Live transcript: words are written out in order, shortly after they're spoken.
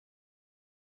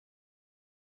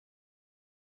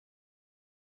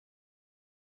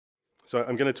So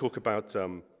I'm going to talk about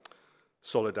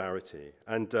solidarity.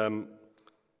 And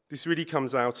this really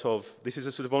comes out of, this is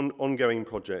a sort of ongoing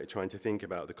project trying to think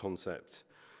about the concept,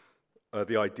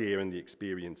 the idea and the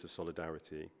experience of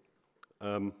solidarity.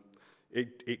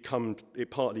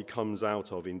 It partly comes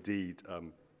out of, indeed,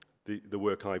 the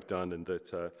work I've done and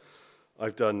that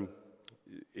I've done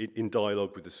in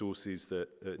dialogue with the sources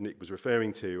that Nick was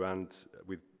referring to and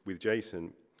with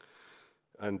Jason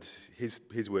and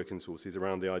his work and sources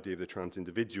around the idea of the trans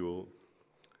individual.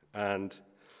 And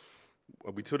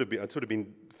I'd sort of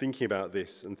been thinking about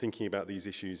this and thinking about these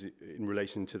issues in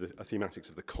relation to the thematics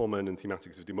of the common and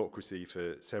thematics of democracy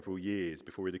for several years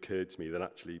before it occurred to me that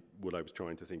actually what I was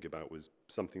trying to think about was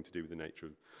something to do with the nature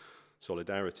of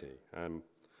solidarity.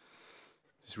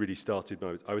 This really started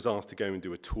when I was asked to go and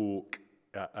do a talk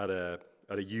at a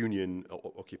union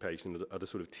occupation, at a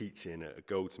sort of teach-in at a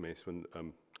goldsmith when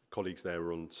colleagues there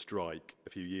were on strike a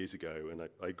few years ago, and I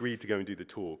agreed to go and do the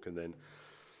talk, and then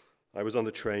I was on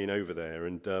the train over there,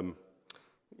 and you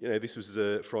know, this was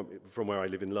from where I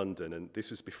live in London, and this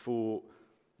is before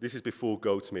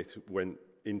Goldsmith went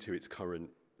into its current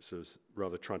sort of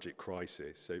rather tragic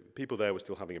crisis. So people there were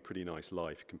still having a pretty nice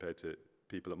life compared to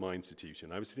people at my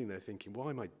institution. I was sitting there thinking, why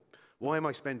am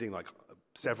I spending like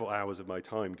several hours of my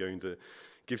time going to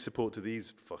give support to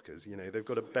these fuckers? You know, they've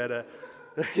got a better,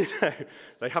 you know,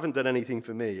 they haven't done anything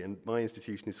for me, and my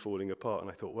institution is falling apart.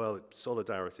 And I thought, well,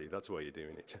 solidarity, that's why you're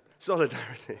doing it.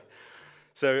 Solidarity.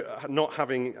 So not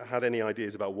having had any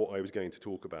ideas about what I was going to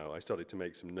talk about, I started to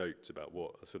make some notes about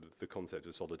what sort of the concept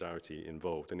of solidarity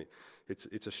involved. And it's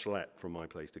a schlep from my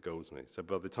place to Goldsmith. So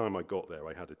by the time I got there,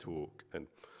 I had a talk, and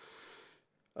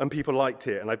people liked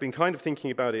it. And I've been kind of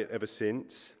thinking about it ever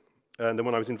since. And then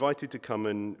when I was invited to come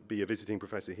and be a visiting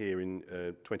professor here in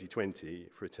 2020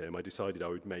 for a term, I decided I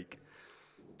would make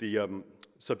the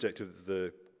subject of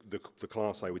the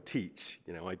class I would teach,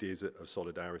 you know, ideas of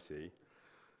solidarity.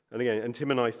 And again, and Tim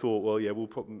and I thought, well, yeah,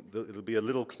 it'll be a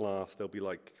little class. There'll be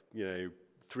like, you know,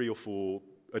 3 or 4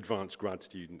 advanced grad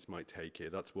students might take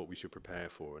it. That's what we should prepare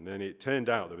for. And then it turned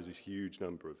out there was this huge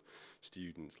number of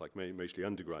students, like mostly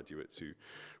undergraduates, who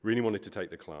really wanted to take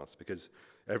the class because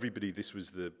everybody, this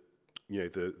was the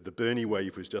Bernie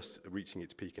wave was just reaching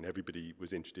its peak and everybody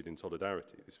was interested in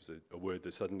solidarity. This was a word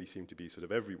that suddenly seemed to be sort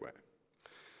of everywhere.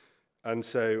 And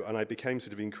I became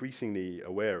sort of increasingly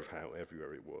aware of how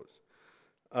everywhere it was.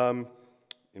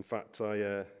 In fact,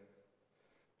 after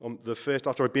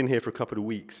I'd been here for a couple of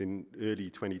weeks in early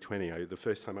 2020, the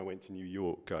first time I went to New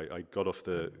York, I got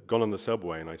on the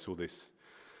subway and I saw this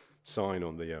sign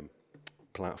on the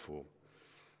platform.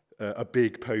 A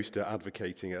big poster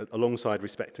advocating, alongside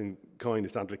respect and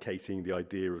kindness, advocating the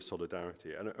idea of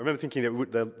solidarity. And I remember thinking that it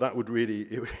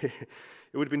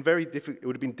would have been very difficult. It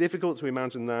would have been difficult to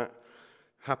imagine that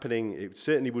happening. It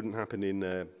certainly wouldn't happen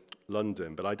in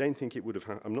London, but I don't think it would have.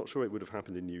 I'm not sure it would have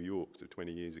happened in New York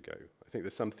 20 years ago. I think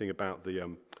there's something about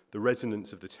the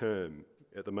resonance of the term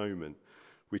at the moment,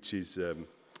 which is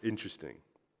interesting.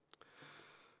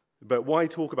 But why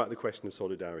talk about the question of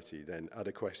solidarity then at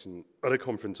a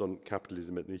conference on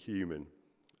capitalism and the human?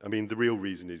 I mean, the real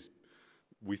reason is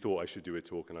we thought I should do a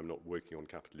talk and I'm not working on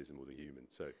capitalism or the human,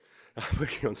 so I'm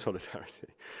working on solidarity.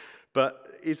 But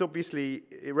it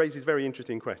raises very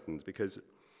interesting questions because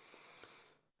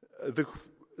the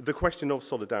question of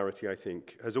solidarity, I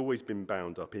think, has always been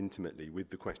bound up intimately with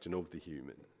the question of the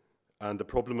human. And the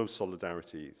problem of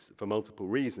solidarity, for multiple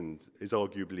reasons, has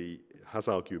arguably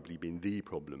been the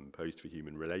problem posed for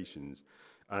human relations,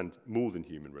 and more than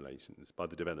human relations, by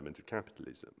the development of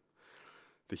capitalism.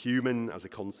 The human as a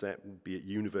concept, be it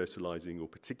universalizing or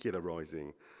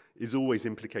particularizing, is always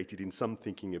implicated in some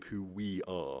thinking of who we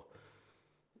are.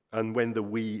 And when the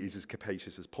we is as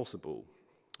capacious as possible,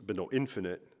 but not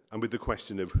infinite, and with the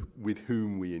question of with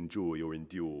whom we enjoy or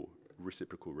endure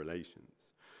reciprocal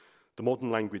relations. The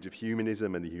modern language of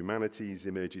humanism and the humanities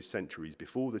emerges centuries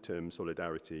before the term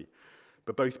solidarity,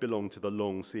 but both belong to the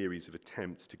long series of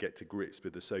attempts to get to grips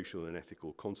with the social and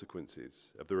ethical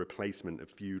consequences of the replacement of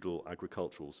feudal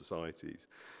agricultural societies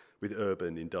with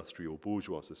urban, industrial,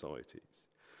 bourgeois societies.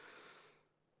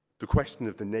 The question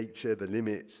of the nature, the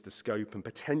limits, the scope and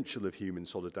potential of human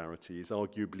solidarity is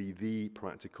arguably the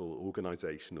practical,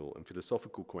 organizational and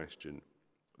philosophical question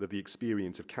that the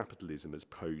experience of capitalism has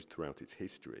posed throughout its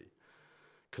history.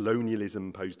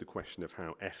 Colonialism posed the question of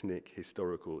how ethnic,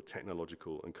 historical,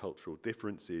 technological and cultural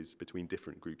differences between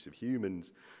different groups of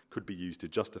humans could be used to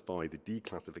justify the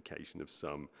declassification of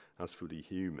some as fully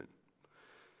human.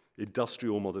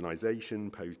 Industrial modernization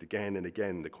posed again and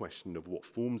again the question of what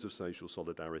forms of social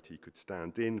solidarity could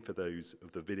stand in for those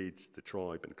of the village, the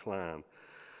tribe and clan,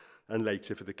 and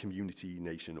later for the community,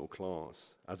 nation, or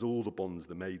class, as all the bonds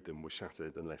that made them were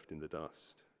shattered and left in the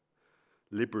dust.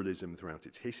 Liberalism, throughout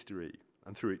its history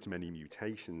and through its many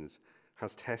mutations,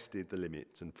 has tested the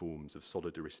limits and forms of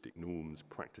solidaristic norms,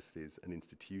 practices, and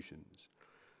institutions.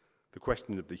 The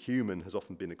question of the human has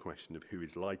often been a question of who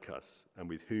is like us, and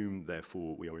with whom,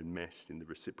 therefore, we are enmeshed in the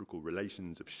reciprocal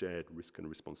relations of shared risk and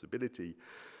responsibility,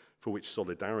 for which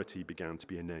solidarity began to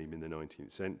be a name in the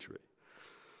 19th century.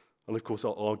 And of course,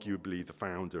 arguably the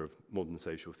founder of modern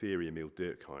social theory, Emil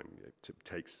Durkheim,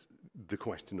 takes the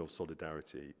question of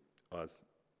solidarity as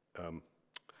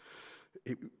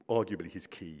arguably his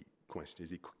key question,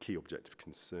 his key object of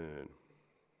concern.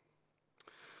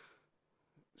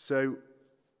 So,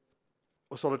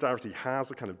 solidarity has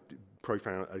a kind of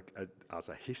profound, as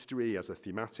a history, as a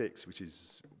thematics, which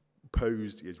is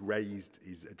posed, is raised,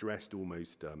 is addressed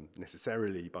almost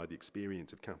necessarily by the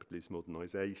experience of capitalist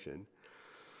modernization.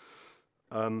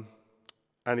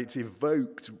 And it's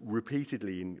evoked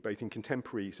repeatedly in both in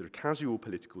contemporary sort of casual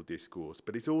political discourse,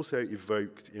 but it's also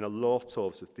evoked in a lot of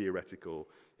sort of theoretical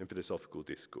and philosophical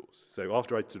discourse. So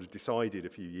after I'd sort of decided a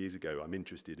few years ago I'm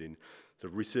interested in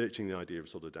sort of researching the idea of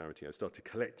solidarity, I started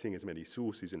collecting as many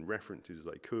sources and references as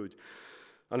I could.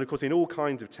 And of course in all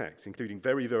kinds of texts, including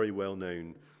very, very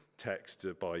well-known texts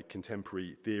by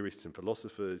contemporary theorists and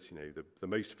philosophers, you know, the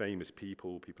most famous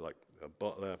people like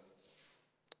Butler.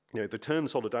 You know, the term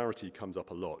solidarity comes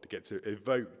up a lot. It gets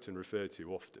evoked and referred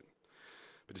to often,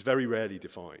 but it's very rarely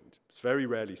defined. It's very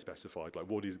rarely specified, like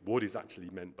what is actually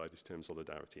meant by this term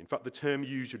solidarity. In fact, the term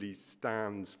usually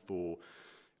stands for,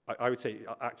 I would say,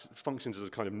 functions as a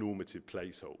kind of normative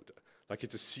placeholder. Like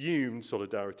it's assumed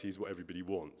solidarity is what everybody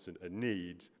wants and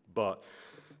needs, but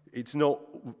it's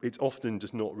often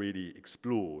just not really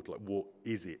explored. Like, what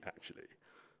is it actually?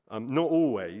 Not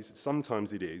always.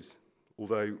 Sometimes it is,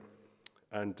 although.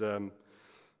 And a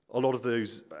lot of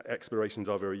those explorations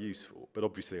are very useful, but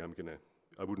obviously I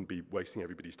wouldn't be wasting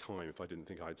everybody's time if I didn't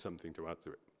think I had something to add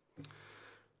to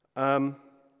it.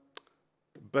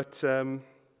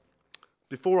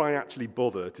 Before I actually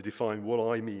bother to define what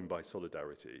I mean by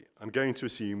solidarity, I'm going to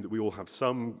assume that we all have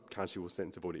some casual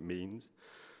sense of what it means,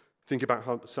 think about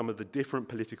how some of the different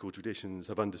political traditions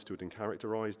have understood and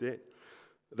characterized it.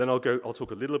 Then I'll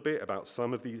talk a little bit about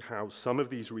how some of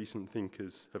these recent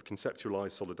thinkers have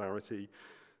conceptualized solidarity.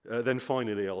 Then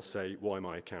finally, I'll say why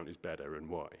my account is better and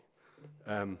why.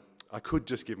 I could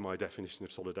just give my definition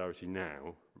of solidarity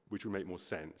now, which would make more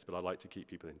sense, but I like to keep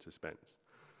people in suspense.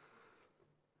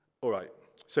 All right,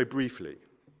 so briefly.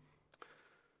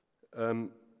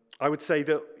 I would say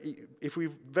that if we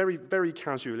very, very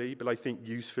casually, but I think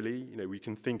usefully, you know, we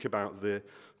can think about the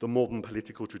modern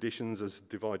political traditions as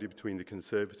divided between the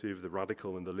conservative, the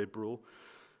radical, and the liberal.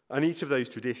 And each of those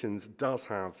traditions does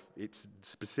have its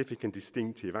specific and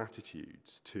distinctive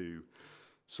attitudes to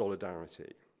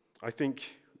solidarity. I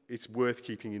think it's worth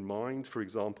keeping in mind, for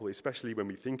example, especially when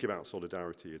we think about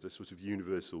solidarity as a sort of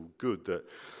universal good, that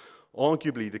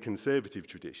arguably the conservative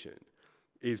tradition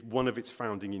is one of its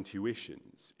founding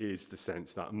intuitions, is the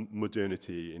sense that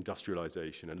modernity,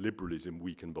 industrialization, and liberalism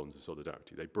weaken bonds of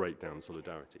solidarity. They break down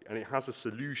solidarity. And it has a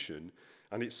solution,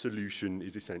 and its solution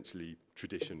is essentially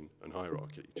tradition and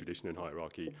hierarchy. Tradition and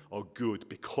hierarchy are good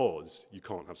because you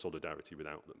can't have solidarity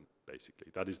without them,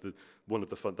 basically. That is the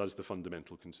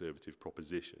fundamental conservative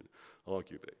proposition,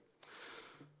 arguably.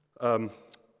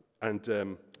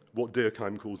 What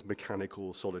Durkheim calls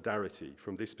mechanical solidarity,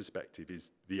 from this perspective,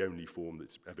 is the only form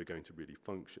that's ever going to really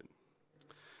function.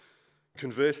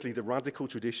 Conversely, the radical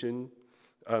tradition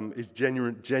is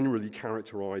generally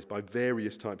characterized by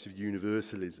various types of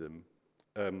universalism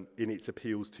in its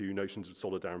appeals to notions of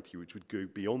solidarity which would go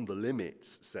beyond the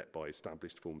limits set by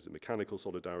established forms of mechanical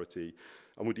solidarity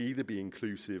and would either be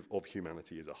inclusive of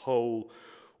humanity as a whole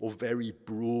or very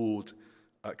broad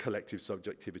collective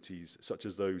subjectivities such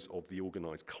as those of the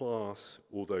organized class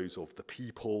or those of the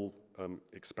people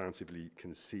expansively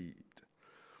conceived.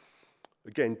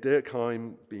 Again,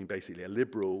 Durkheim, being basically a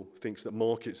liberal, thinks that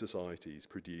market societies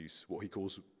produce what he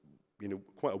calls, you know,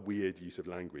 quite a weird use of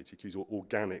language. He calls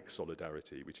organic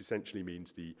solidarity, which essentially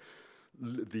means the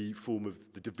form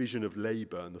of the division of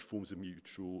labor and the forms of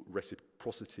mutual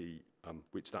reciprocity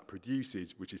which that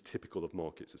produces, which is typical of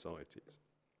market societies.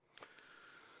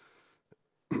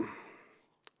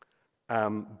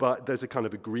 But there's a kind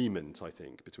of agreement, I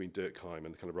think, between Durkheim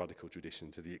and the kind of radical tradition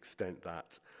to the extent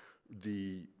that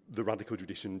the radical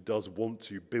tradition does want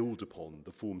to build upon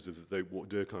the forms of what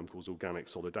Durkheim calls organic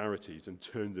solidarities and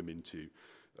turn them into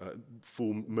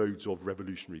modes of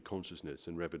revolutionary consciousness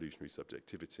and revolutionary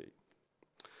subjectivity.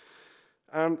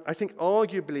 And I think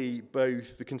arguably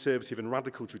both the conservative and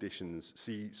radical traditions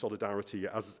see solidarity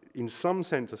as, in some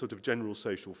sense, a sort of general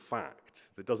social fact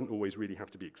that doesn't always really have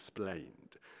to be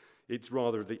explained. It's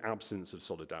rather the absence of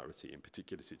solidarity in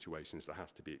particular situations that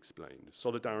has to be explained.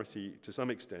 Solidarity, to some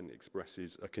extent,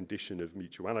 expresses a condition of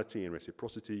mutuality and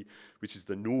reciprocity, which is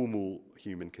the normal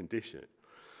human condition.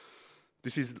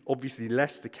 This is obviously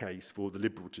less the case for the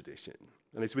liberal tradition.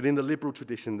 And it's within the liberal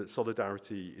tradition that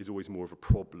solidarity is always more of a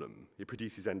problem. It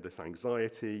produces endless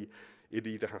anxiety. It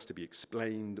either has to be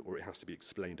explained or it has to be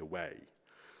explained away.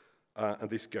 And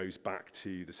this goes back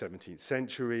to the 17th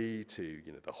century, to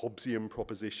the Hobbesian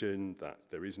proposition that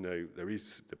there is no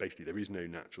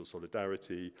natural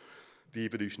solidarity, the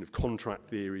evolution of contract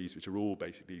theories, which are all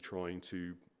basically trying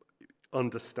to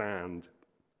understand,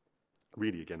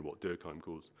 really again what Durkheim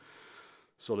calls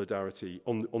solidarity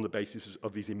on the basis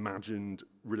of these imagined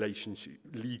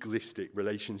legalistic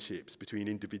relationships between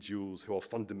individuals who are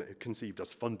conceived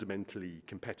as fundamentally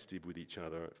competitive with each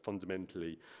other,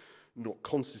 fundamentally not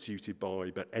constituted by,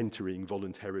 but entering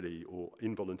voluntarily or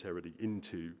involuntarily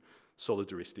into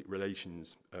solidaristic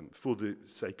relations for the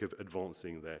sake of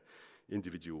advancing their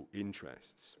individual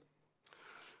interests.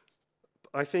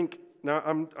 I think, now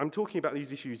I'm talking about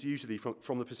these issues usually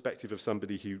from the perspective of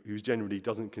somebody who generally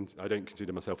I don't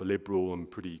consider myself a liberal. I'm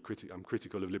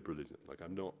critical of liberalism. Like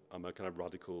I'm a kind of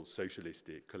radical,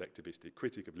 socialistic, collectivistic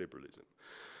critic of liberalism.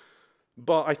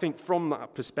 But I think from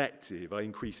that perspective, I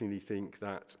increasingly think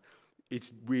that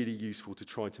it's really useful to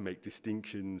try to make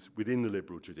distinctions within the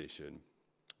liberal tradition,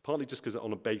 partly just because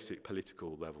on a basic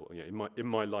political level, in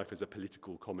my life as a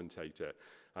political commentator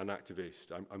and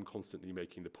activist, I'm constantly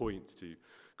making the point to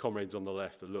comrades on the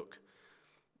left that look,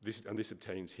 this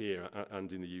obtains here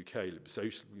and in the UK,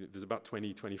 there's about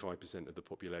 20-25% of the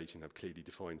population have clearly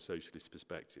defined socialist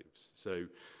perspectives. So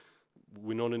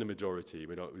we're not in a majority.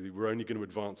 We're only going to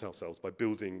advance ourselves by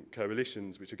building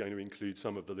coalitions which are going to include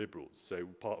some of the liberals. So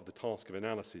part of the task of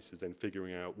analysis is then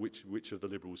figuring out which of the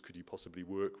liberals could you possibly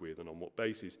work with and on what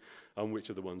basis, and which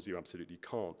are the ones you absolutely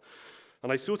can't.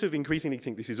 And I sort of increasingly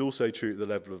think this is also true at the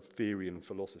level of theory and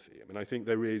philosophy. I mean, I think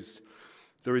there is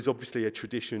obviously a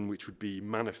tradition which would be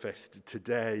manifest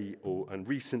today and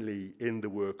recently in the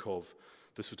work of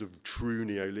the sort of true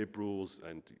neoliberals,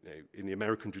 and in the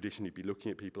American tradition you'd be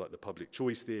looking at people like the public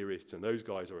choice theorists, and those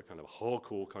guys are a kind of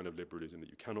hardcore kind of liberalism that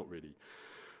you cannot really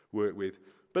work with.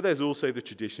 But there's also the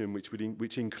tradition which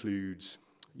includes,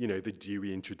 the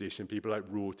Deweyan tradition, people like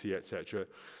Rorty, etc.,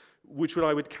 which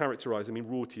I would characterize,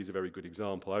 Rorty is a very good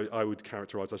example, I would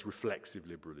characterize as reflexive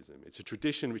liberalism. It's a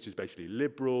tradition which is basically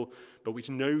liberal, but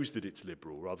which knows that it's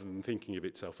liberal, rather than thinking of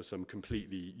itself as some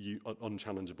completely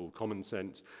unchallengeable common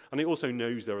sense. And it also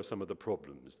knows there are some of the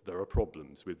problems. There are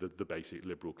problems with the basic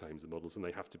liberal claims and models, and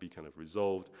they have to be kind of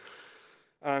resolved.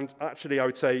 And actually, I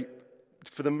would say,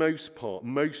 for the most part,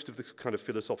 most of the kind of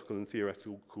philosophical and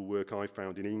theoretical work I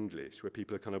found in English, where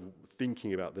people are kind of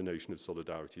thinking about the notion of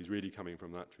solidarity, is really coming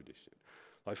from that tradition.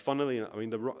 Like, funnily,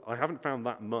 I haven't found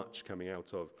that much coming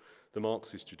out of the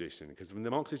Marxist tradition, because in the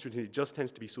Marxist tradition, it just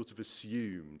tends to be sort of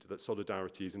assumed that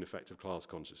solidarity is an effect of class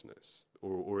consciousness,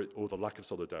 or the lack of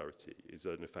solidarity is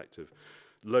an effect of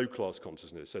low-class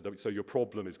consciousness. So your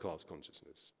problem is class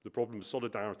consciousness. The problem of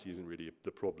solidarity isn't really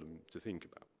the problem to think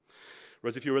about.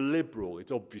 Whereas if you're a liberal,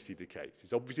 it's obviously the case.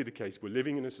 It's obviously the case we're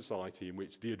living in a society in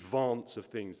which the advance of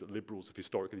things that liberals have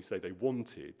historically said they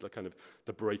wanted, like kind of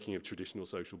the breaking of traditional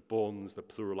social bonds, the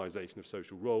pluralization of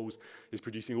social roles, is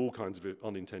producing all kinds of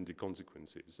unintended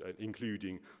consequences,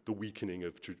 including the weakening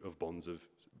of bonds of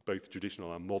both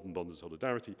traditional and modern bonds of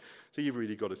solidarity. So you've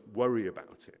really got to worry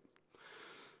about it.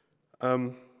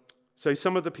 So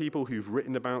some of the people who've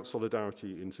written about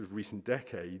solidarity in sort of recent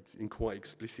decades in quite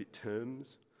explicit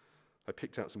terms, I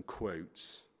picked out some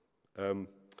quotes,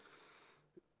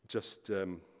 just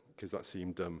because that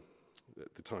seemed, at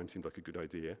the time, seemed like a good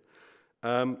idea.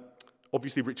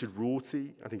 Obviously, Richard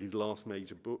Rorty, I think his last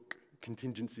major book,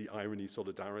 Contingency, Irony,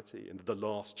 Solidarity, and the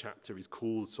last chapter is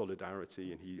called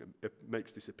Solidarity, and he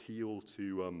makes this appeal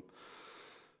to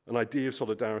an idea of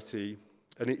solidarity.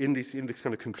 And in this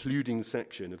kind of concluding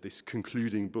section of this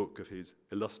concluding book of his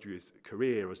illustrious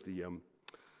career as the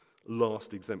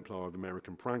last exemplar of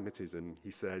American pragmatism, he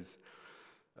says,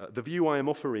 the view I am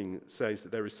offering says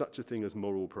that there is such a thing as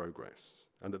moral progress,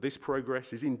 and that this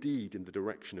progress is indeed in the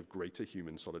direction of greater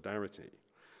human solidarity.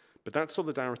 But that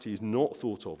solidarity is not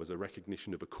thought of as a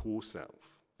recognition of a core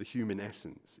self, the human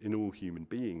essence in all human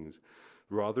beings.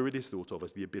 Rather, it is thought of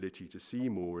as the ability to see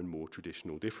more and more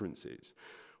traditional differences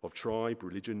of tribe,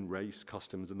 religion, race,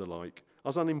 customs, and the like,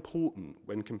 as unimportant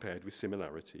when compared with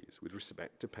similarities with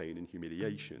respect to pain and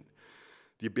humiliation.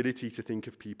 the ability to think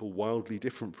of people wildly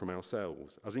different from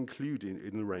ourselves as included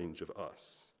in the range of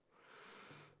us.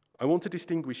 I want to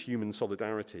distinguish human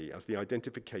solidarity as the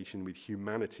identification with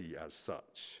humanity as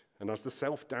such, and as the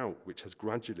self-doubt which has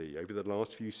gradually, over the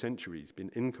last few centuries, been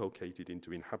inculcated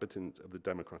into inhabitants of the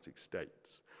democratic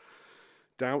states.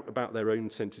 Doubt about their own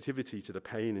sensitivity to the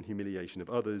pain and humiliation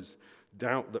of others,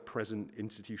 doubt that present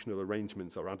institutional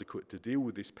arrangements are adequate to deal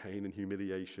with this pain and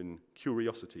humiliation,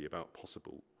 curiosity about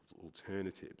possible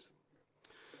alternatives.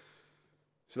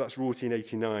 So that's Rorty in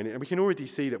 89, and we can already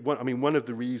see that one of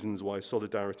the reasons why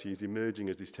solidarity is emerging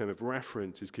as this term of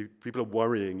reference is people are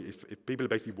worrying, if people are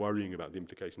basically worrying about the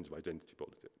implications of identity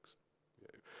politics.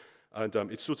 And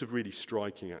it's sort of really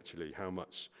striking, actually, how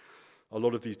much a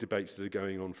lot of these debates that are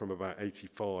going on from about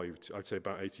 85 to, I'd say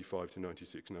about 85 to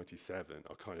 96, 97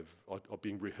 are kind of, are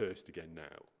being rehearsed again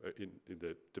now in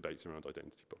the debates around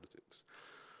identity politics.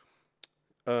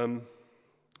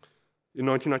 In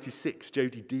 1996,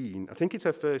 Jodie Dean, I think it's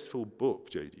her first full book,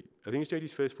 Jodie. I think it's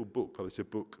Jodie's first full book, but it's a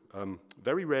book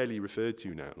very rarely referred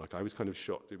to now. Like, I was kind of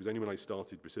shocked. It was only when I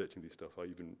started researching this stuff I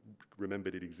even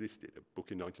remembered it existed, a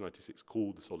book in 1996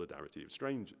 called The Solidarity of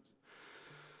Strangers.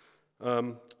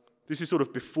 This is sort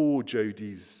of before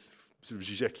Jodie's sort of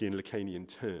Žižekian Lacanian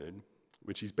turn,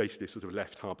 when she's basically a sort of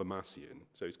left Habermasian.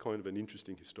 So it's kind of an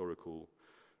interesting historical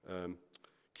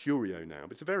curio now.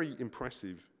 But it's a very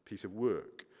impressive piece of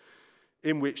work,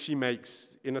 in which she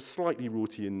makes, in a slightly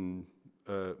Rortian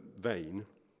vein,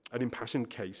 an impassioned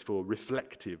case for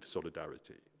reflective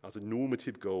solidarity as a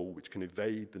normative goal which can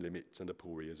evade the limits and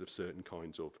aporias of certain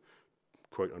kinds of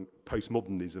quote-unquote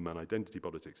postmodernism and identity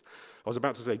politics. I was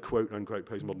about to say quote-unquote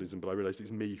postmodernism, but I realized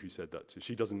it's me who said that. So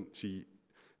she doesn't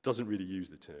really use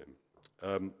the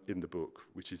term in the book,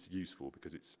 which is useful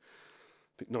because it's,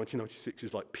 I think 1996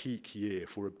 is like peak year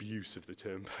for abuse of the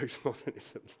term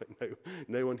postmodernism. Like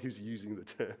no one who's using the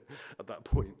term at that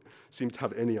point seems to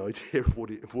have any idea of what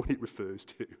it refers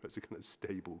to as a kind of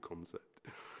stable concept.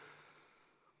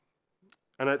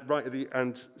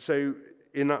 And so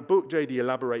in that book, Jodie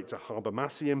elaborates a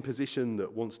Habermasian position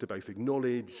that wants to both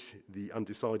acknowledge the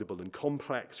undecidable and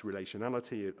complex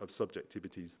relationality of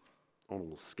subjectivities on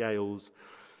all scales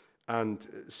and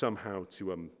somehow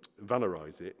to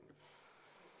valorize it.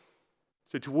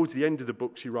 So towards the end of the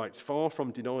book, she writes, far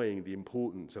from denying the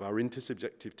importance of our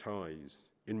intersubjective ties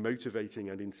in motivating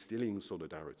and instilling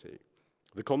solidarity,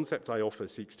 the concept I offer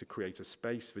seeks to create a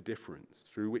space for difference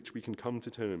through which we can come to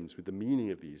terms with the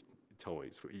meaning of these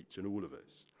ties for each and all of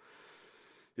us.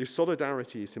 If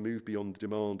solidarity is to move beyond the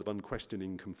demand of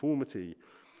unquestioning conformity,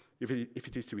 if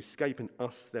it is to escape an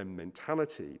us-them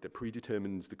mentality that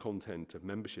predetermines the content of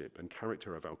membership and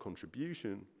character of our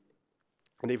contribution,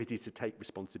 and if it is to take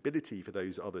responsibility for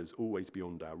those others always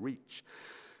beyond our reach,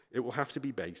 it will have to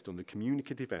be based on the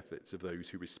communicative efforts of those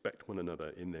who respect one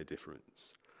another in their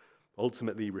difference.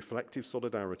 Ultimately, reflective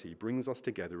solidarity brings us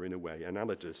together in a way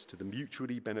analogous to the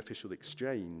mutually beneficial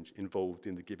exchange involved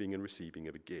in the giving and receiving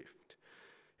of a gift.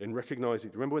 In recognizing,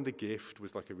 remember when the gift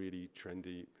was like a really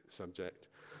trendy subject?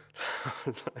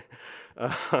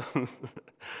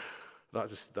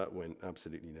 That went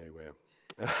absolutely nowhere.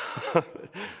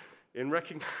 In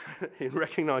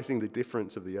recognizing the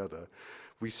difference of the other,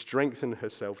 we strengthen her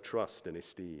self-trust and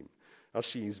esteem. As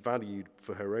she is valued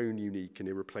for her own unique and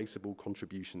irreplaceable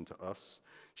contribution to us,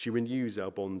 she renews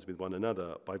our bonds with one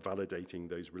another by validating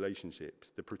those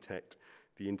relationships that protect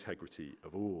the integrity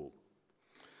of all.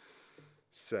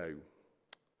 So,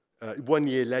 1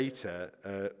 year later,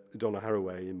 Donna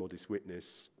Haraway in Modest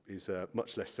Witness is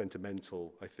much less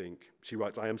sentimental, I think. She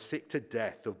writes, I am sick to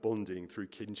death of bonding through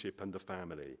kinship and the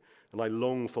family, and I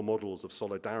long for models of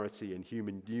solidarity and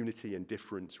human unity and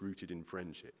difference rooted in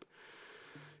friendship.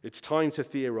 It's time to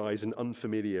theorize an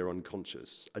unfamiliar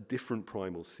unconscious, a different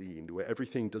primal scene where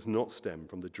everything does not stem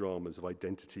from the dramas of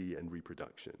identity and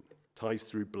reproduction. Ties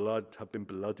through blood have been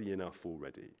bloody enough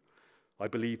already. I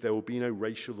believe there will be no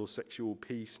racial or sexual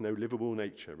peace, no livable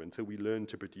nature until we learn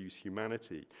to produce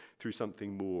humanity through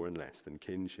something more and less than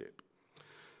kinship.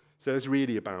 So it's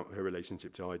really about her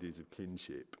relationship to ideas of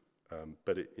kinship,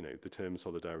 but the term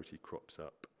solidarity crops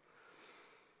up.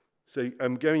 So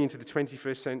going into the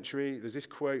 21st century, there's this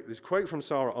quote from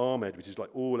Sarah Ahmed, which is like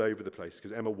all over the place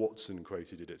because Emma Watson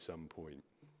quoted it at some point.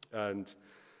 And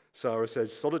Sarah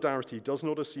says, solidarity does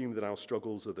not assume that our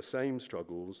struggles are the same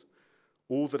struggles,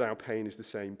 or that our pain is the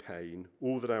same pain,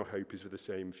 or that our hope is for the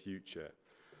same future,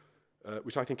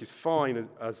 which I think is fine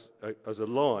as a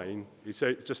line. It's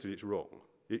just that it's wrong.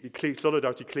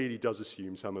 Solidarity clearly does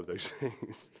assume some of those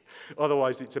things.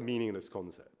 Otherwise, it's a meaningless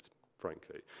concept,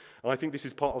 frankly. And I think this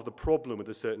is part of the problem with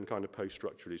a certain kind of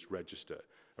post-structuralist register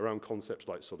around concepts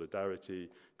like solidarity,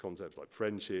 concepts like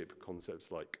friendship,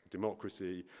 concepts like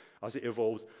democracy, as it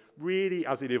evolves, really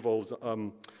as it evolves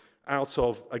out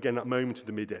of, again, that moment of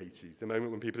the mid-80s, the moment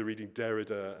when people are reading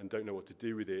Derrida and don't know what to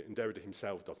do with it, and Derrida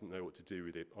himself doesn't know what to do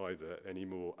with it either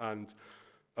anymore, and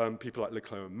people like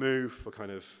Leclerc and Mouffe are kind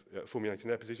of formulating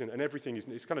their position, and everything is,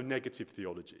 it's kind of negative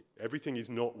theology. Everything is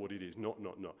not what it is, not.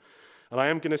 And I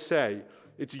am going to say,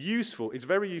 it's useful, it's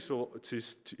very useful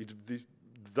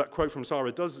that quote from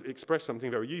Sarah does express something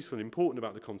very useful and important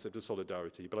about the concept of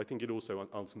solidarity, but I think it also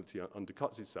ultimately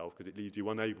undercuts itself because it leaves you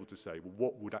unable to say, well,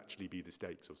 what would actually be the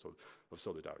stakes of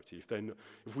solidarity? If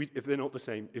they're not the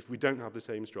same, if we don't have the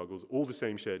same struggles, all the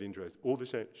same shared interests, all the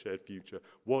shared future,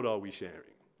 what are we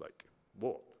sharing? Like,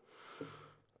 what?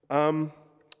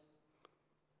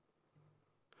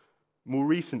 More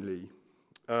recently,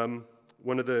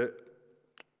 one of the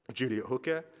Juliet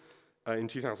Hooker, in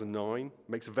 2009,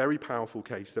 makes a very powerful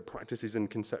case that practices and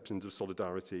conceptions of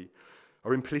solidarity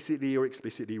are implicitly or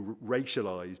explicitly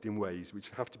racialized in ways which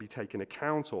have to be taken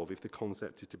account of if the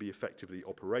concept is to be effectively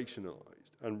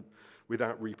operationalized and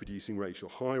without reproducing racial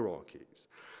hierarchies.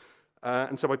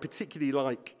 And so I particularly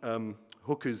like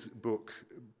Hooker's book.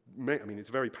 I mean, it's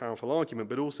a very powerful argument,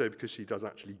 but also because she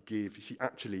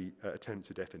actually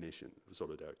attempts a definition of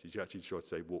solidarity. She actually tries to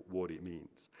say what it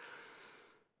means.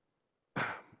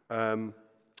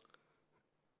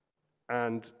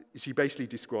 And she basically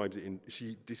describes it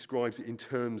in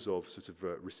terms of sort of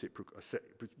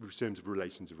terms of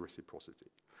relations of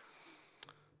reciprocity.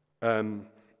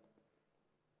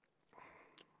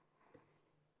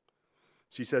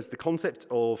 She says, the concept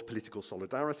of political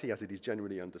solidarity as it is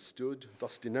generally understood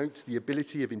thus denotes the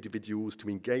ability of individuals to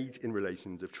engage in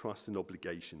relations of trust and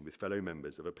obligation with fellow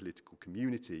members of a political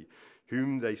community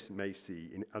whom they may see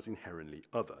as inherently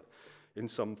other in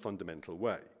some fundamental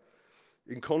way.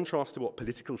 In contrast to what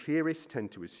political theorists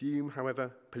tend to assume,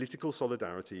 however, political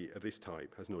solidarity of this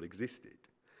type has not existed.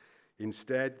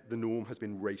 Instead, the norm has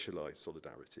been racialized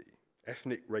solidarity.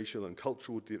 Ethnic, racial, and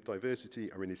cultural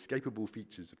diversity are inescapable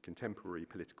features of contemporary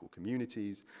political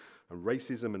communities, and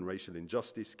racism and racial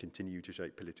injustice continue to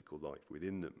shape political life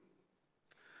within them.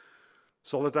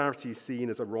 Solidarity is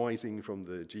seen as arising from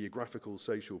the geographical,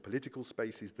 social, political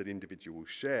spaces that individuals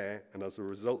share, and as a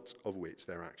result of which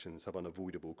their actions have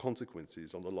unavoidable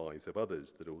consequences on the lives of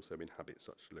others that also inhabit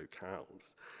such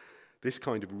locales. This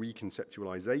kind of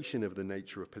reconceptualization of the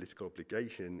nature of political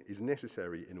obligation is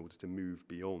necessary in order to move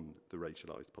beyond the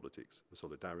racialized politics of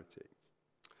solidarity.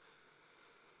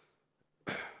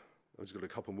 I've just got a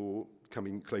couple more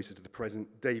coming closer to the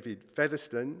present. David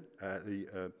Featherstone,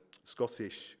 the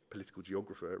Scottish political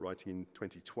geographer, writing in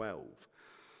 2012,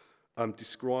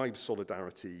 describes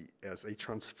solidarity as a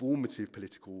transformative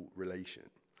political relation.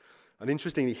 And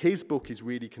interestingly, his book is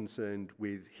really concerned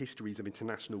with histories of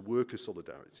international worker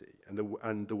solidarity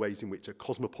and the ways in which a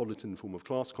cosmopolitan form of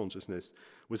class consciousness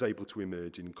was able to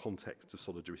emerge in contexts of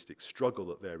solidaristic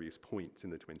struggle at various points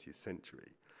in the 20th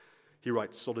century. He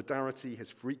writes, solidarity has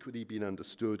frequently been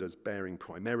understood as bearing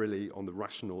primarily on the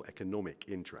rational economic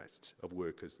interests of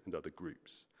workers and other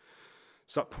groups.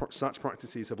 Such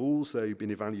practices have also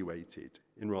been evaluated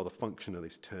in rather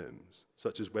functionalist terms,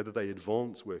 such as whether they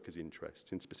advance workers'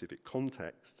 interests in specific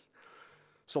contexts.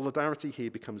 Solidarity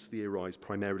here becomes theorized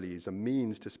primarily as a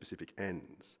means to specific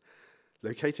ends.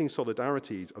 Locating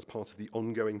solidarities as part of the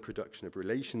ongoing production of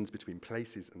relations between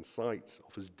places and sites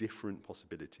offers different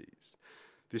possibilities.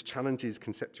 This challenges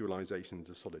conceptualizations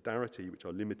of solidarity which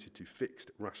are limited to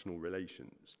fixed rational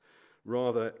relations.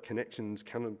 Rather, connections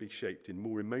can be shaped in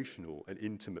more emotional and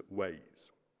intimate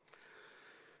ways.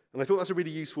 And I thought that's a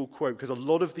really useful quote because a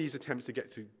lot of these attempts to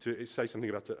get to say something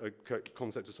about a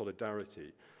concept of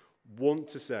solidarity want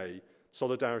to say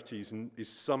solidarity is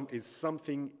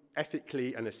something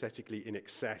ethically and aesthetically in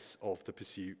excess of the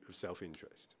pursuit of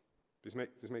self-interest. Does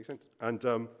this make sense? And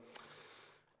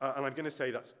I'm going to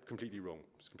say that's completely wrong.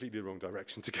 It's completely the wrong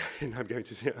direction to go in. I'm going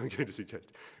to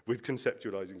suggest with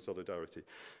conceptualizing solidarity.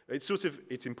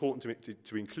 It's important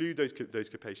to include those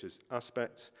capacious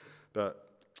aspects, but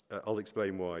I'll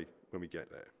explain why when we get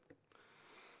there.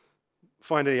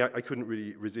 Finally, I couldn't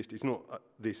really resist. It's not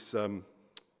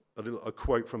a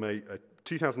quote from a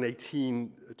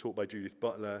 2018 talk by Judith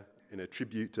Butler in a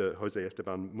tribute to Jose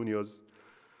Esteban Munoz.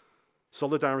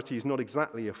 Solidarity is not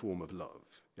exactly a form of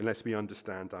love, unless we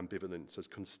understand ambivalence as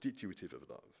constitutive of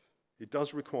love. It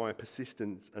does require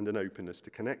persistence and an openness to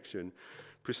connection,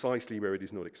 precisely where it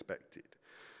is not expected.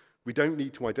 We don't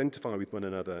need to identify with one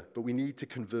another, but we need to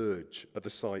converge at the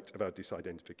site of our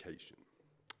disidentification,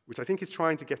 which I think is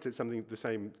trying to get at the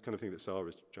same kind of thing that Sarah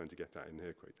is trying to get at in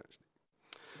her quote, actually.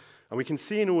 And we can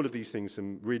see in all of these things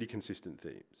some really consistent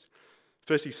themes.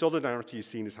 Firstly, solidarity is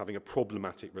seen as having a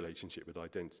problematic relationship with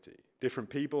identity. Different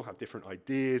people have different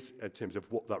ideas in terms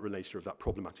of what that relation of that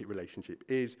problematic relationship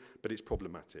is, but it's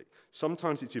problematic.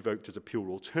 Sometimes it's evoked as a pure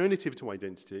alternative to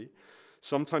identity.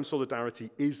 Sometimes solidarity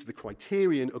is the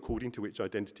criterion according to which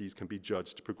identities can be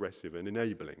judged progressive and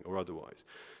enabling or otherwise.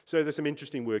 So there's some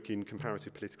interesting work in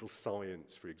comparative political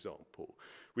science, for example,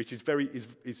 which is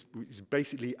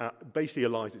basically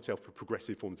allies itself with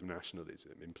progressive forms of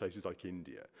nationalism in places like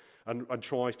India and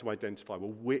tries to identify,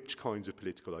 well, which kinds of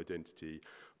political identity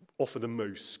offer the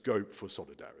most scope for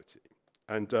solidarity.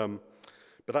 And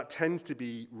but that tends to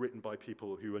be written by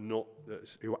people who are not,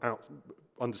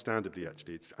 understandably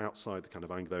actually, it's outside the kind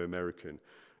of Anglo-American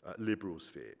liberal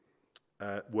sphere,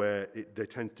 where there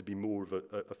tends to be more of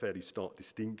a fairly stark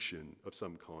distinction of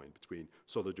some kind between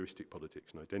solidaristic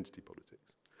politics and identity politics.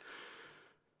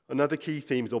 Another key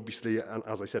theme is obviously, and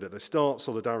as I said at the start,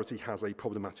 solidarity has a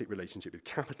problematic relationship with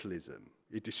capitalism.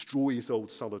 It destroys old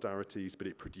solidarities, but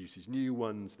it produces new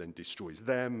ones, then destroys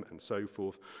them, and so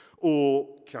forth. Or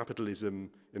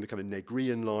capitalism, in the kind of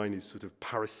Negrian line, is sort of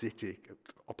parasitic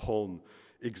upon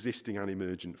existing and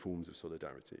emergent forms of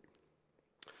solidarity.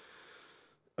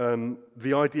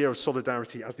 The idea of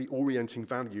solidarity as the orienting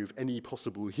value of any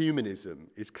possible humanism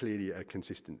is clearly a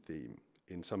consistent theme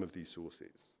in some of these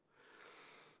sources.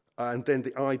 And then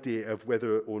the idea of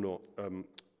whether or not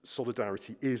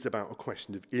solidarity is about a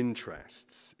question of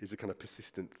interests is a kind of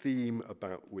persistent theme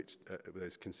about which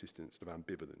there's consistent sort of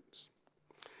ambivalence.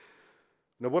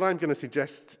 Now, what I'm going to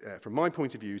suggest from my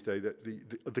point of view is, though, that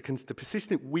the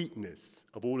persistent weakness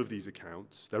of all of these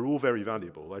accounts, they're all very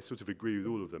valuable, I sort of agree with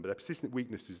all of them, but their persistent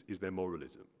weakness is their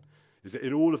moralism. Is that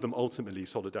in all of them, ultimately,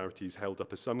 solidarity is held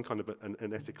up as some kind of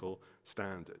an ethical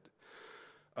standard,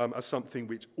 as something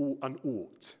which an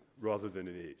ought rather than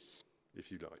an is,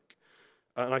 if you like.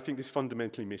 And I think this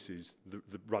fundamentally misses the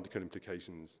radical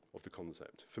implications of the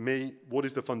concept. For me, what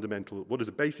is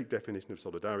the basic definition of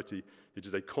solidarity? It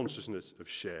is a consciousness of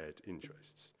shared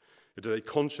interests. It is a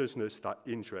consciousness that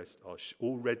interests are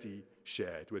already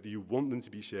shared, whether you want them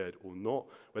to be shared or not,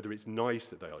 whether it's nice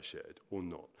that they are shared or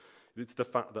not. It's the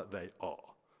fact that they are.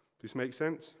 Does this make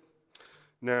sense?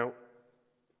 Now,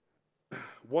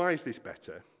 why is this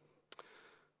better?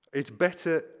 It's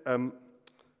better.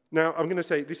 Now, I'm going to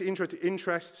say this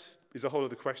interests is a whole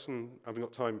other question. I haven't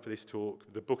got time for this talk.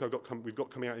 The book we've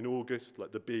got coming out in August,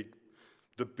 like the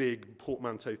big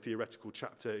portmanteau theoretical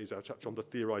chapter, is our chapter on the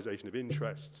theorization of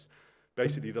interests.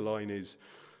 Basically, the line is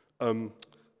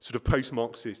sort of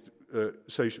post-Marxist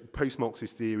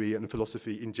theory and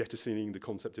philosophy in jettisoning the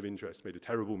concept of interest made a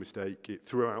terrible mistake. It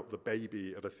threw out the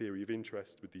baby of a theory of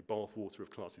interest with the bathwater of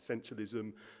class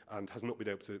essentialism and has not been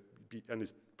able to be, and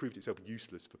has proved itself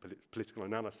useless for political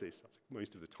analysis. That's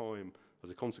most of the time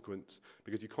as a consequence,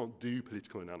 because you can't do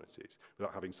political analysis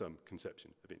without having some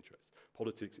conception of interest.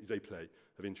 Politics is a play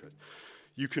of interest.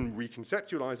 You can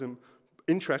reconceptualize them.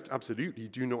 Interests absolutely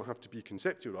do not have to be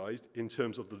conceptualized in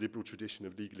terms of the liberal tradition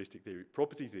of legalistic theory,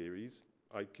 property theories.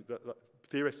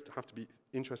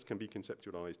 Interests can be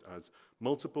conceptualized as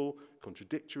multiple,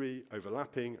 contradictory,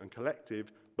 overlapping, and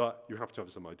collective, but you have to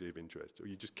have some idea of interest, or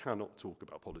you just cannot talk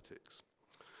about politics.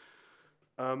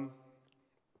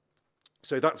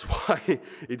 So that's why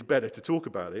it's better to talk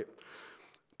about it.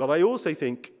 But I also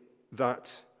think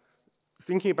that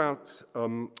thinking about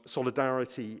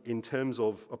solidarity in terms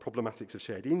of problematics of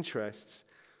shared interests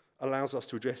allows us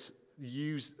to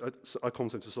use a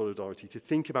concept of solidarity to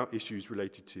think about issues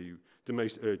related to the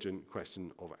most urgent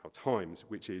question of our times,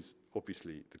 which is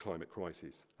obviously the climate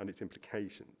crisis and its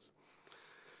implications.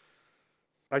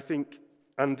 I think,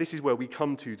 and this is where we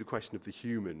come to the question of the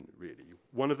human, really.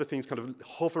 One of the things kind of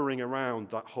hovering around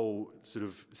that whole sort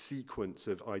of sequence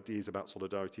of ideas about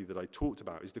solidarity that I talked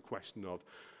about is the question of,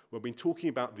 when we're talking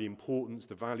about the importance,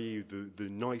 the value, the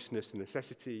niceness, the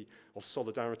necessity of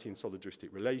solidarity and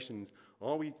solidaristic relations,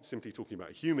 are we simply talking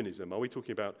about humanism? Are we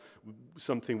talking about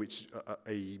something which,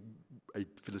 a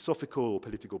philosophical or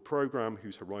political program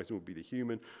whose horizon would be the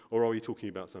human, or are we talking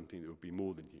about something that would be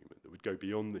more than human, that would go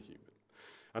beyond the human?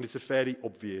 And it's a fairly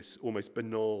obvious, almost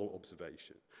banal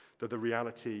observation that the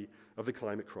reality of the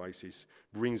climate crisis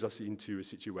brings us into a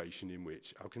situation in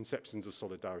which our conceptions of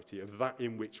solidarity, of that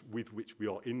with which we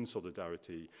are in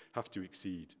solidarity, have to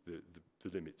exceed the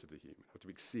limits of the human, have to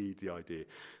exceed the idea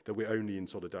that we're only in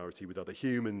solidarity with other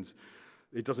humans.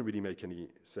 It doesn't really make any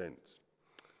sense.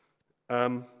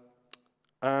 And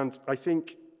I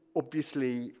think,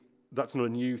 obviously, that's not a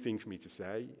new thing for me to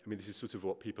say. I mean, this is sort of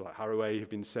what people like Haraway have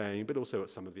been saying, but also what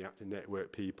some of the Active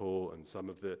Network people and some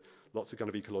of the lots of kind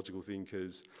of ecological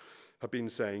thinkers have been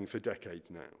saying for decades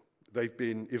now. they've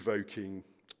been evoking,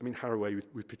 I mean, Haraway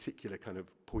with particular kind of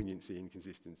poignancy and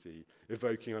consistency,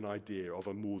 evoking an idea of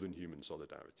a more than human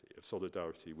solidarity, of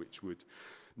solidarity which would,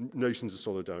 notions of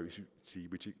solidarity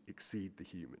which exceed the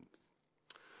human.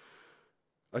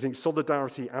 I think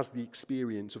solidarity as the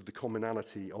experience of the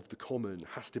commonality of the common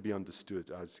has to be understood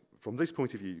as, from this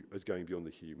point of view, as going beyond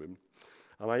the human.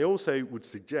 And I also would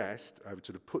suggest, I would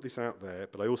sort of put this out there,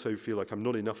 but I also feel like I'm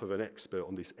not enough of an expert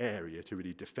on this area to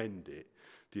really defend it,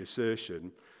 the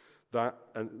assertion that,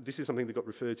 and this is something that got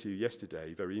referred to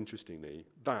yesterday, very interestingly,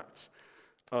 that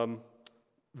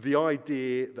the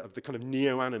idea of the kind of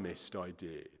neo-animist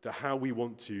idea, that how we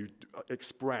want to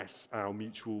express our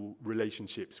mutual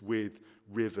relationships with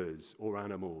rivers or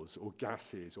animals or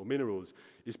gases or minerals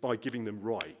is by giving them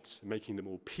rights, making them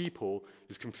all people,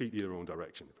 is completely the wrong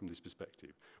direction from this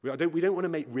perspective. We don't want to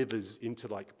make rivers into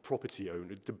like property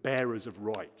owners, the bearers of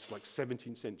rights, like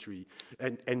 17th century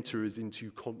enterers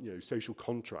into social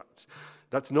contracts.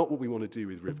 That's not what we want to do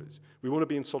with rivers. We want to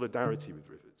be in solidarity with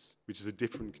rivers, which is a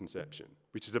different conception,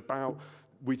 which is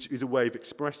a way of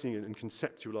expressing and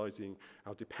conceptualizing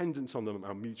our dependence on them,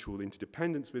 our mutual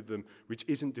interdependence with them, which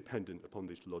isn't dependent upon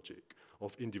this logic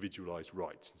of individualized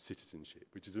rights and citizenship,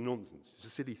 which is a nonsense. It's a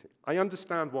silly thing. I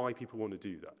understand why people want to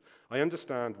do that. I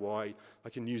understand why,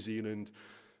 like in New Zealand,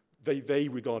 they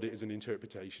regard it as an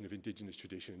interpretation of indigenous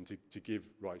tradition to give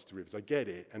rights to rivers. I get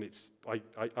it, and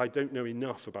I don't know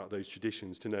enough about those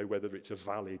traditions to know whether it's a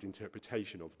valid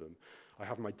interpretation of them. I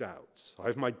have my doubts. I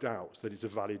have my doubts that it's a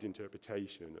valid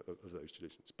interpretation of those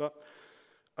traditions. But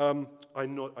I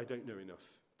don't know enough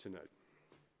to know.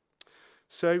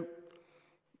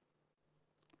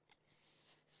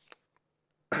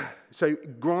 So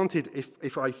granted,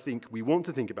 if I think we want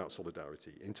to think about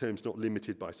solidarity in terms not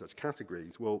limited by such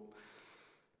categories, well,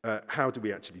 how do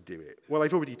we actually do it? Well,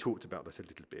 I've already talked about that a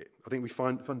little bit. I think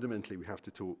fundamentally we have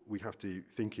to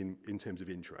think in terms of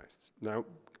interests. Now,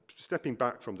 stepping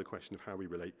back from the question of how we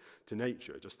relate to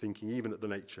nature, just thinking even at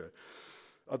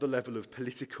the level of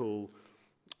political,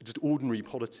 just ordinary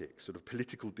politics, sort of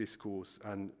political discourse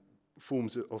and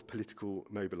forms of political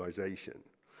mobilization.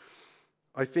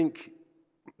 I think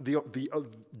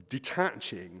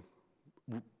detaching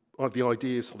of the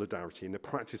idea of solidarity and the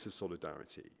practice of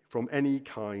solidarity from any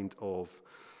kind of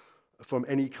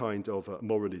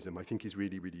moralism, I think is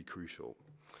really, really crucial.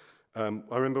 I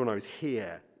remember when I was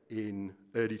here in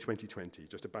early 2020,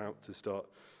 just about to start.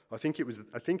 I think it was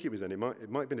then. It might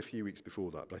have been a few weeks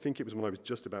before that, but I think it was when I was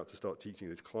just about to start teaching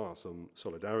this class on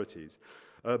solidarities.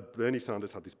 Bernie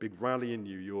Sanders had this big rally in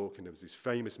New York, and there was this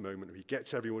famous moment where he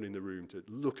gets everyone in the room to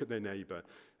look at their neighbour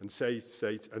and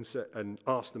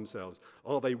ask themselves,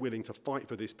 are they willing to fight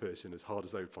for this person as hard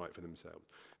as they would fight for themselves?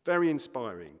 Very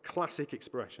inspiring, classic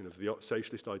expression of the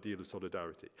socialist ideal of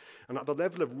solidarity. And at the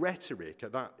level of rhetoric,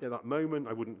 at that moment,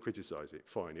 I wouldn't criticise it.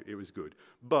 Fine, it was good.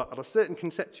 But at a certain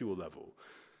conceptual level,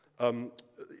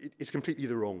 it's completely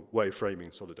the wrong way of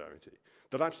framing solidarity.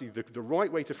 That actually the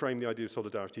right way to frame the idea of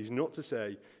solidarity is not to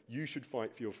say you should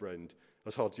fight for your friend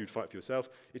as hard as you'd fight for yourself.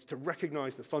 It's to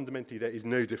recognize that fundamentally there is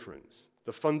no difference.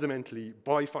 That fundamentally,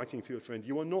 by fighting for your friend,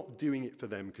 you are not doing it for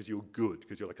them because you're good,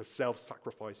 because you're like a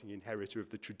self-sacrificing inheritor of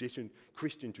the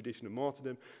Christian tradition of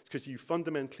martyrdom. It's because you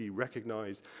fundamentally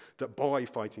recognize that by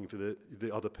fighting for the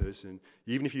other person,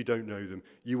 even if you don't know them,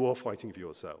 you are fighting for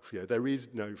yourself. Yeah, there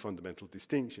is no fundamental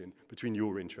distinction between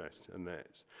your interests and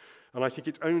theirs. And I think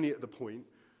it's only at the point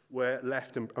where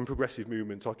left and progressive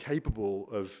movements are capable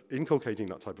of inculcating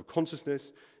that type of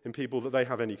consciousness in people that they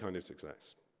have any kind of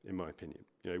success, in my opinion.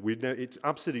 You know, we know it's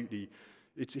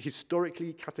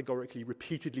historically, categorically,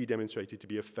 repeatedly demonstrated to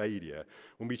be a failure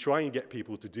when we try and get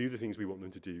people to do the things we want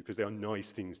them to do because they are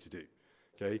nice things to do.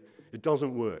 Okay? It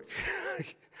doesn't work.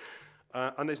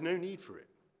 And there's no need for it.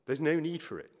 There's no need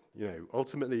for it. You know,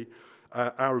 ultimately,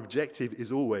 our objective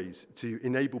is always to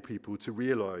enable people to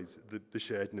realize the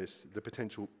sharedness, the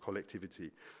potential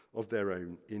collectivity of their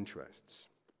own interests.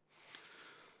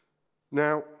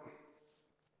 Now,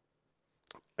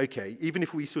 okay, even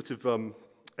if we sort of,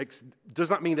 does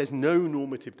that mean there's no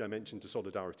normative dimension to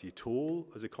solidarity at all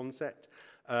as a concept?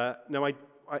 No,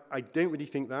 I don't really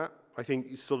think that. I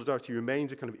think solidarity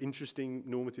remains a kind of interesting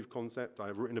normative concept.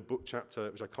 I've written a book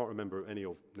chapter, which I can't remember any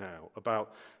of now,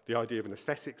 about the idea of an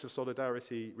aesthetics of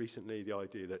solidarity recently, the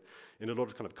idea that in a lot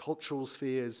of kind of cultural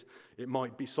spheres,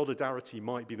 solidarity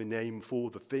might be the name for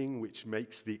the thing which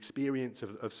makes the experience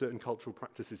of certain cultural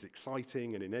practices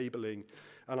exciting and enabling.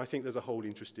 And I think there's a whole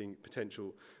interesting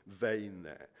potential vein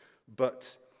there.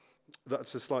 But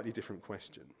that's a slightly different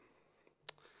question.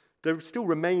 There still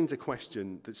remains a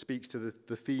question that speaks to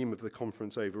the theme of the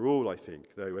conference overall, I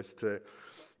think, though, as to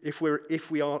if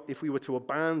we were to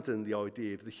abandon the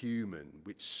idea of the human,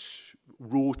 which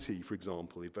Rorty, for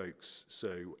example, evokes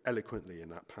so eloquently in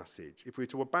that passage, if we were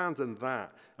to abandon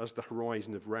that as the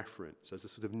horizon of reference, as the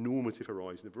sort of normative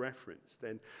horizon of reference,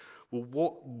 then,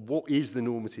 well, what is the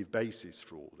normative basis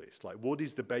for all this? Like, what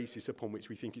is the basis upon which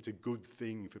we think it's a good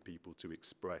thing for people to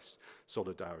express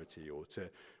solidarity, or to,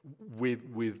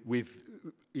 with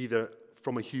either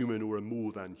from a human or a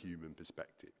more than human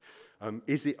perspective?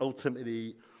 Is it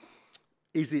ultimately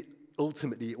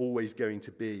always going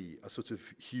to be a sort of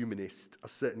humanist, a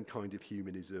certain kind of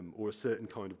humanism, or a certain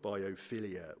kind of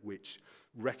biophilia which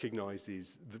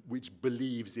recognizes, which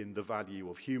believes in the value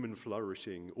of human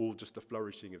flourishing, or just the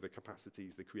flourishing of the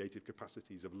capacities, the creative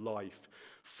capacities of life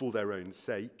for their own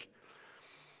sake?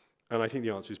 And I think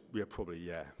the answer is, yeah, probably,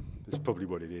 yeah. That's probably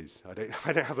what it is. I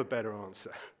don't have a better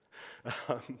answer.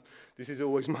 This is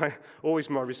always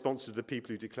my response to the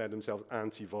people who declare themselves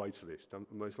anti-vitalist. I'm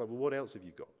almost like, well, what else have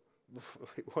you got?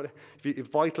 If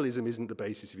vitalism isn't the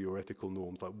basis of your ethical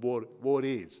norms, like what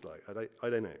is? Like, I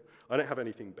don't know. I don't have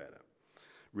anything better,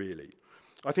 really.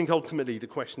 I think ultimately the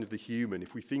question of the human,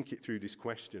 if we think it through this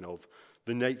question of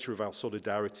the nature of our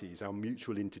solidarities, our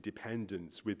mutual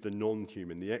interdependence with the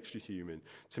non-human, the extra-human,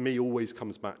 to me always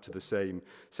comes back to the same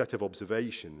set of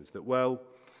observations that, well,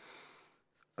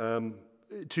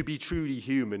 to be truly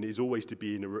human is always to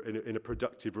be in a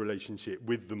productive relationship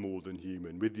with the more than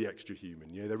human, with the extra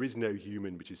human. You know, there is no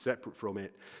human which is separate from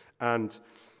it, and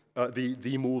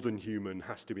the more than human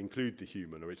has to include the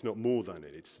human, or it's not more than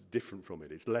it, it's different from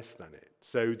it, it's less than it.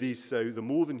 So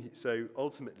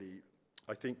ultimately,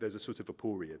 I think there's a sort of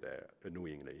aporia there,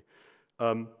 annoyingly,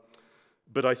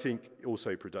 but I think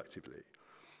also productively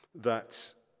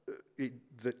that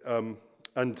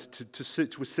and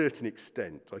to a certain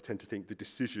extent, I tend to think the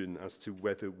decision as to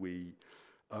whether we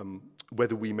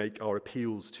make our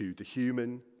appeals to the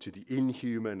human, to the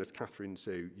inhuman, as Catherine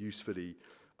so usefully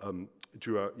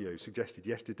suggested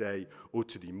yesterday, or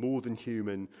to the more than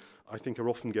human, I think are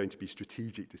often going to be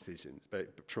strategic decisions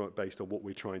based on what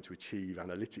we're trying to achieve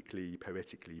analytically,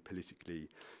 poetically, politically,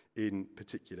 in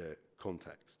particular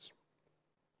contexts.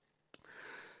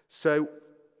 So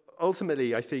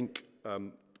ultimately, I think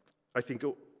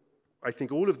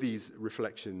all of these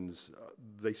reflections,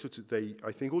 I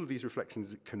think all of these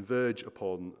reflections converge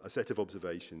upon a set of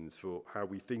observations for how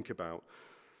we think about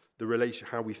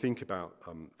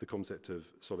the concept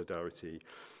of solidarity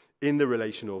in the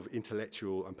relation of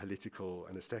intellectual and political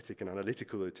and aesthetic and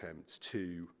analytical attempts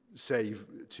to save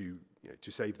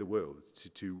the world,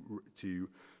 to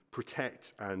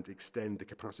protect and extend the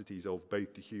capacities of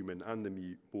both the human and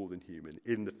the more than human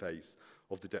in the face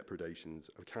of the depredations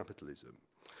of capitalism.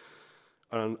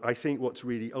 And I think what's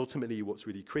really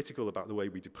critical about the way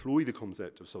we deploy the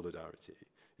concept of solidarity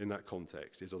in that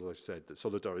context is, as I've said, that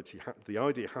solidarity, the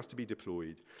idea has to be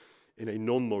deployed in a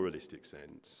non-moralistic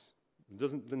sense. It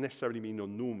doesn't necessarily mean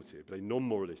non-normative, but a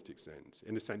non-moralistic sense,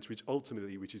 in a sense which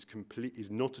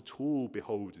is not at all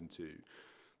beholden to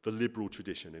the liberal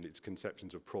tradition and its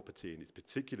conceptions of property and its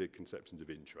particular conceptions of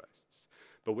interests,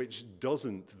 but which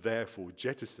doesn't therefore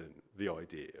jettison the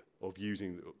idea of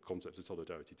using the concept of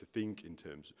solidarity to think in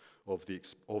terms of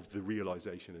the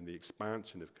realization and the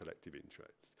expansion of collective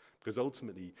interests. Because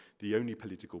ultimately, the only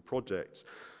political projects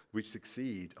which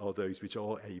succeed are those which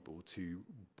are able to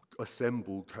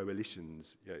assemble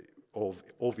coalitions of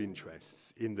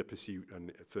interests in the pursuit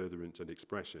and furtherance and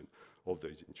expression of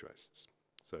those interests.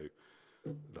 So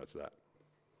that's that.